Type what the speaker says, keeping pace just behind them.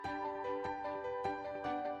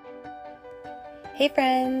Hey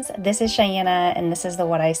friends, this is Shyana and this is the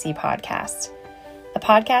What I See podcast, a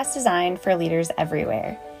podcast designed for leaders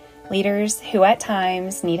everywhere. Leaders who at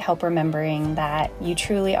times need help remembering that you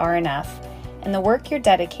truly are enough and the work you're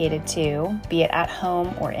dedicated to, be it at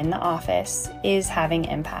home or in the office, is having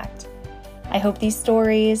impact. I hope these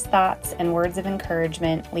stories, thoughts, and words of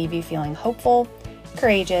encouragement leave you feeling hopeful,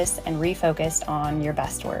 courageous, and refocused on your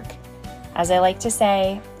best work. As I like to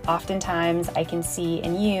say, oftentimes I can see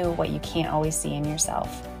in you what you can't always see in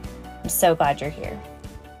yourself. I'm so glad you're here.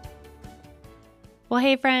 Well,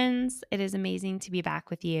 hey friends, it is amazing to be back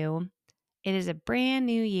with you. It is a brand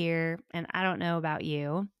new year, and I don't know about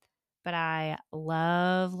you, but I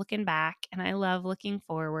love looking back and I love looking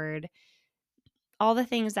forward. All the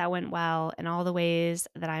things that went well and all the ways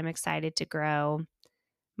that I'm excited to grow.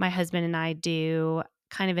 My husband and I do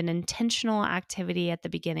kind of an intentional activity at the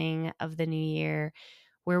beginning of the new year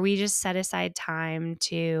where we just set aside time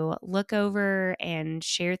to look over and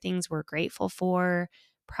share things we're grateful for,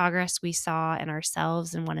 progress we saw in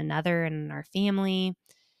ourselves and one another and in our family.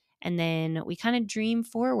 And then we kind of dream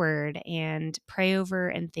forward and pray over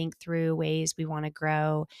and think through ways we want to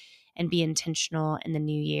grow and be intentional in the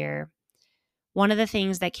new year. One of the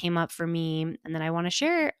things that came up for me and that I want to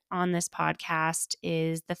share on this podcast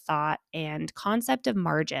is the thought and concept of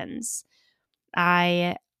margins.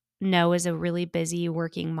 I know as a really busy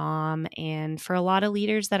working mom, and for a lot of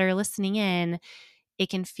leaders that are listening in, it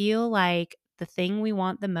can feel like the thing we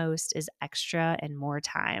want the most is extra and more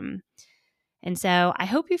time. And so I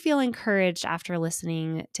hope you feel encouraged after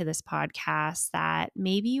listening to this podcast that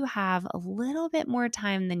maybe you have a little bit more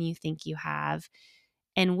time than you think you have.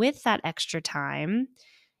 And with that extra time,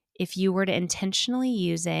 if you were to intentionally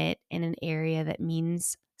use it in an area that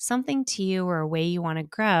means something to you or a way you want to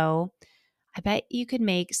grow, I bet you could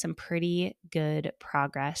make some pretty good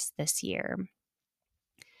progress this year.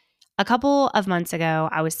 A couple of months ago,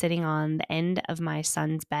 I was sitting on the end of my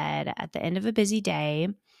son's bed at the end of a busy day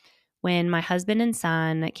when my husband and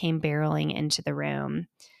son came barreling into the room.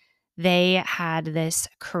 They had this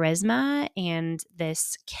charisma and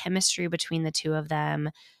this chemistry between the two of them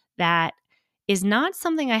that is not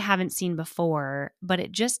something I haven't seen before, but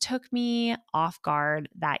it just took me off guard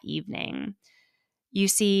that evening. You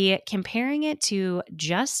see, comparing it to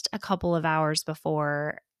just a couple of hours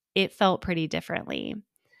before, it felt pretty differently.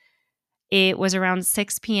 It was around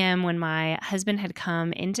 6 p.m. when my husband had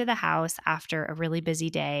come into the house after a really busy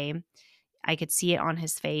day. I could see it on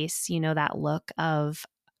his face, that look of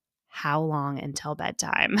how long until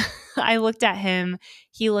bedtime. I looked at him,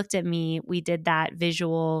 he looked at me. We did that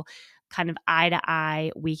visual kind of eye to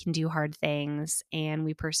eye, we can do hard things, and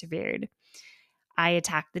we persevered. I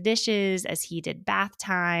attacked the dishes as he did bath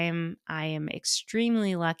time. I am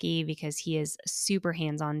extremely lucky because he is a super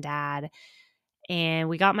hands-on dad. And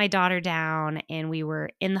we got my daughter down and we were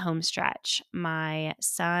in the home stretch. My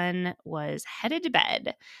son was headed to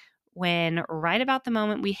bed when right about the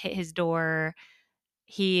moment we hit his door,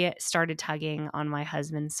 he started tugging on my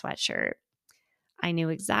husband's sweatshirt. I knew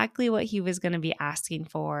exactly what he was going to be asking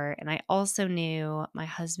for. And I also knew my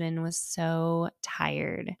husband was so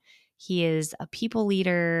tired. He is a people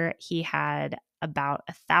leader. He had about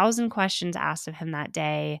 1,000 questions asked of him that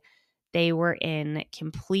day. They were in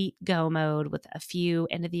complete go mode with a few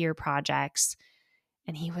end of the year projects,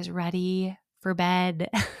 and he was ready for bed.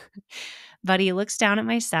 But he looks down at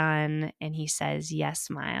my son and he says, "Yes,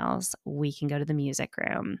 Miles, we can go to the music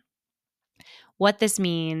room." What this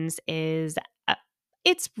means is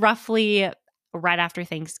it's roughly right after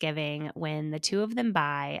Thanksgiving when the two of them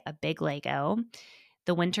buy a big Lego.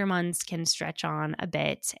 The winter months can stretch on a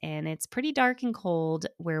bit, and it's pretty dark and cold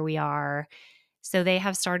where we are. So they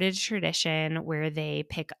have started a tradition where they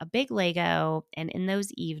pick a big Lego, and in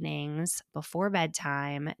those evenings before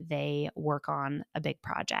bedtime, they work on a big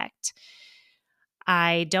project.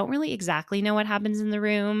 I don't really exactly know what happens in the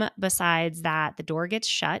room besides that the door gets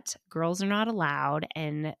shut, girls are not allowed,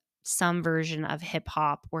 and some version of hip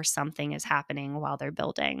hop or something is happening while they're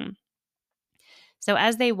building. So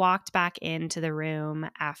as they walked back into the room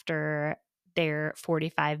after their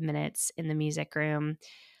 45 minutes in the music room,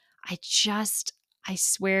 I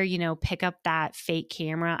swear, pick up that fake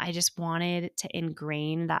camera. I just wanted to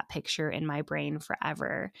ingrain that picture in my brain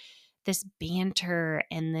forever. This banter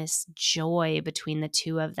and this joy between the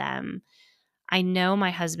two of them. I know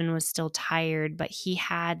my husband was still tired, but he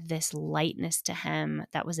had this lightness to him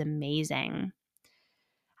that was amazing.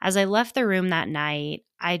 As I left the room that night,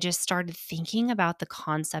 I just started thinking about the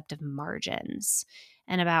concept of margins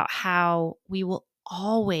and about how we will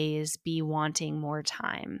always be wanting more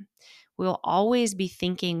time. We will always be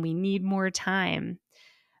thinking we need more time.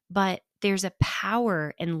 But there's a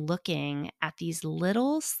power in looking at these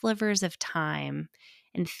little slivers of time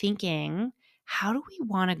and thinking, how do we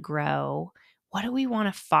want to grow? What do we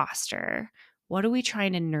want to foster? What are we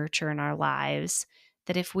trying to nurture in our lives?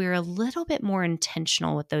 That if we're a little bit more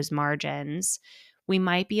intentional with those margins, we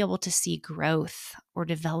might be able to see growth or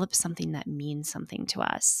develop something that means something to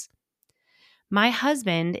us. My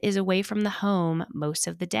husband is away from the home most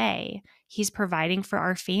of the day. He's providing for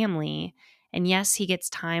our family. And yes, he gets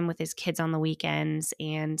time with his kids on the weekends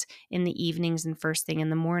and in the evenings and first thing in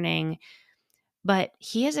the morning, but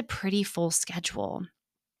he has a pretty full schedule.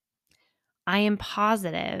 I am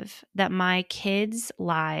positive that my kids'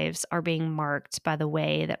 lives are being marked by the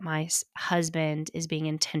way that my husband is being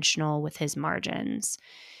intentional with his margins.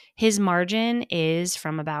 His margin is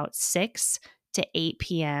from about 6 to 8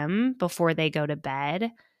 p.m. before they go to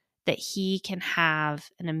bed, that he can have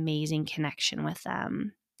an amazing connection with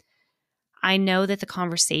them. I know that the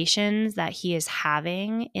conversations that he is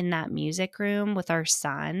having in that music room with our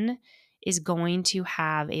son is going to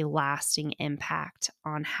have a lasting impact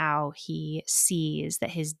on how he sees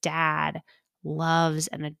that his dad loves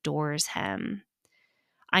and adores him.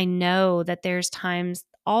 I know that there's times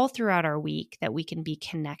all throughout our week that we can be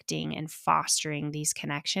connecting and fostering these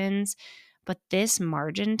connections. But this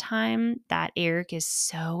margin time that Eric is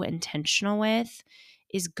so intentional with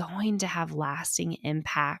is going to have lasting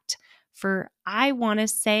impact for, I want to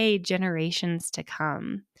say, generations to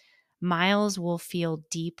come. Miles will feel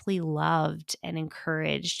deeply loved and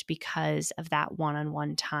encouraged because of that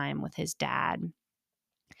one-on-one time with his dad.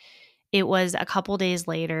 It was a couple days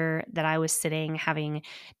later that I was sitting having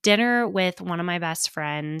dinner with one of my best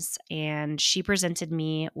friends, and she presented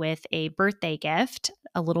me with a birthday gift,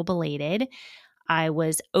 a little belated. I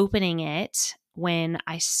was opening it when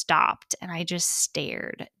I stopped and I just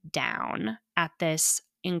stared down at this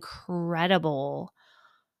incredible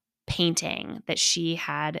painting that she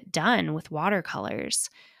had done with watercolors.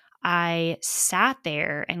 I sat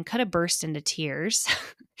there and could have burst into tears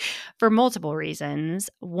for multiple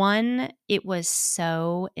reasons. One, it was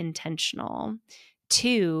so intentional.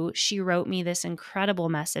 Two, she wrote me this incredible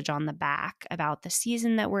message on the back about the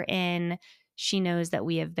season that we're in. She knows that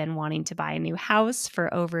we have been wanting to buy a new house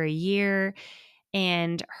for over a year.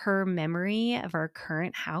 And her memory of our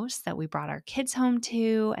current house that we brought our kids home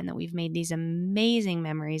to and that we've made these amazing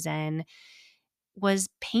memories in was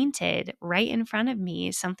painted right in front of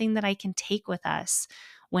me, something that I can take with us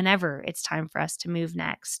whenever it's time for us to move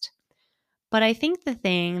next. But I think the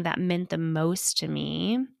thing that meant the most to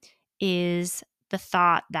me is the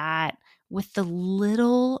thought that with the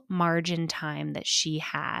little margin time that she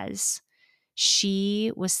has,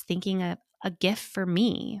 she was thinking of a gift for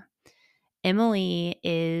me. Emily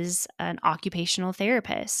is an occupational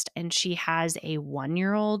therapist and she has a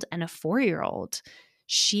 1-year-old and a 4-year-old.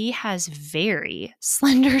 She has very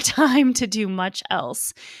slender time to do much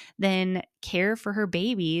else than care for her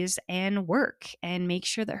babies and work and make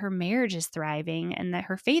sure that her marriage is thriving and that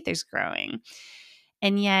her faith is growing.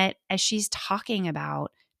 And yet, as she's talking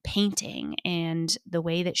about painting and the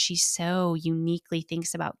way that she so uniquely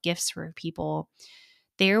thinks about gifts for people,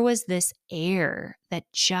 there was this air that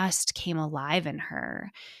just came alive in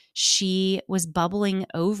her. She was bubbling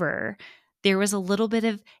over. There was a little bit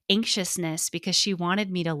of anxiousness because she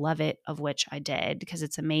wanted me to love it, of which I did because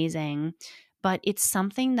it's amazing. But it's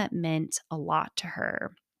something that meant a lot to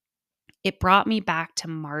her. It brought me back to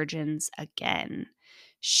margins again.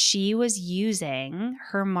 She was using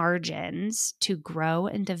her margins to grow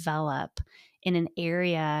and develop in an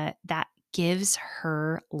area that gives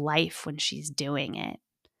her life when she's doing it.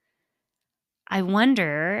 I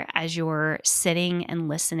wonder, as you're sitting and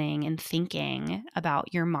listening and thinking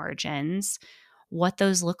about your margins, what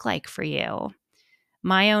those look like for you.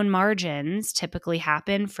 My own margins typically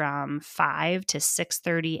happen from 5 to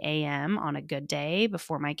 6:30 a.m. on a good day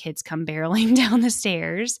before my kids come barreling down the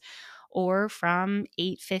stairs, or from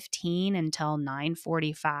 8:15 until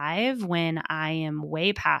 9:45 when I am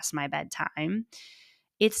way past my bedtime.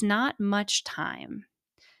 It's not much time.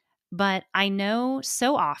 But I know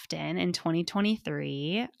so often in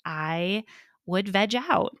 2023, I would veg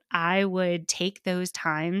out. I would take those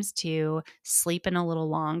times to sleep in a little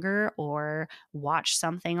longer or watch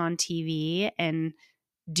something on TV. And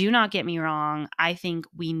do not get me wrong, I think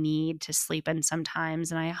we need to sleep in sometimes.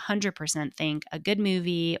 And I 100% think a good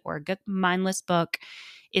movie or a good mindless book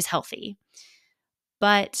is healthy.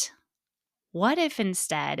 But what if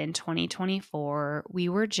instead in 2024, we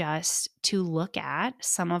were just to look at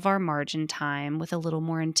some of our margin time with a little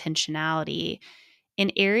more intentionality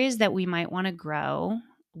in areas that we might want to grow,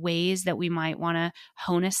 ways that we might want to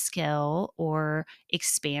hone a skill or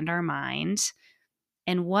expand our mind?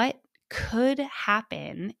 And what could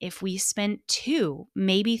happen if we spent 2,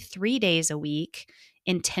 maybe 3 days a week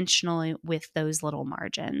intentionally with those little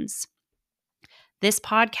margins. This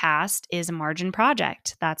podcast is a margin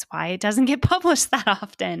project. That's why it doesn't get published that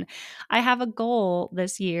often. I have a goal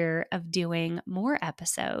this year of doing more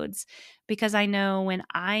episodes because I know when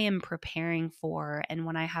I am preparing for and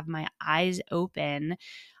when I have my eyes open,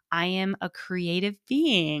 I am a creative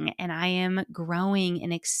being and I am growing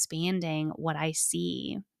and expanding what I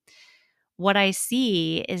see. What I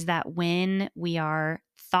see is that when we are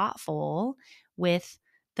thoughtful with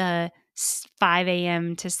the 5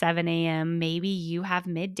 a.m. to 7 a.m., maybe you have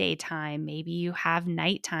midday time, maybe you have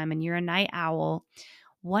nighttime and you're a night owl.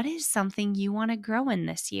 What is something you want to grow in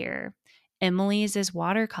this year? Emily's is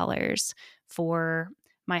watercolors. For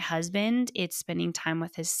my husband, it's spending time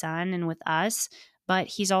with his son and with us, but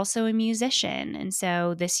he's also a musician. And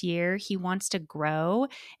so this year he wants to grow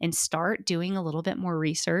and start doing a little bit more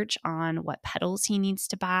research on what pedals he needs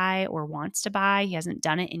to buy or wants to buy. He hasn't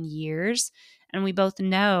done it in years. And we both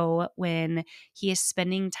know when he is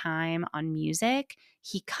spending time on music,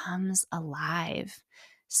 he comes alive.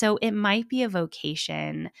 So it might be a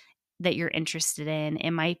vocation that you're interested in.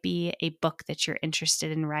 It might be a book that you're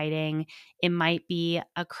interested in writing. It might be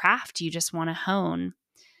a craft you just want to hone.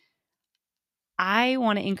 I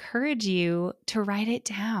want to encourage you to write it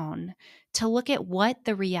down, to look at what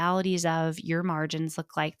the realities of your margins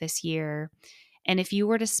look like this year. And if you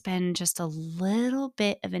were to spend just a little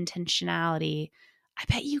bit of intentionality, I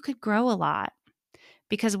bet you could grow a lot.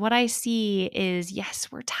 Because what I see is,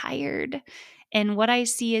 yes, we're tired. And what I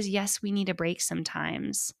see is, yes, we need a break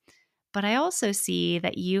sometimes. But I also see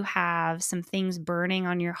that you have some things burning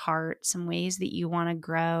on your heart, some ways that you want to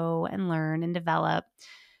grow and learn and develop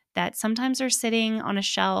that sometimes are sitting on a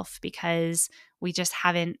shelf because we just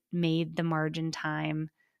haven't made the margin time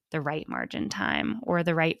the right margin time or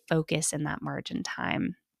the right focus in that margin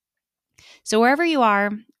time. So, wherever you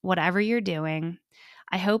are, whatever you're doing,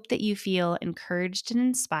 I hope that you feel encouraged and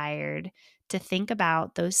inspired to think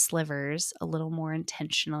about those slivers a little more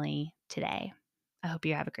intentionally today. I hope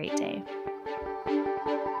you have a great day.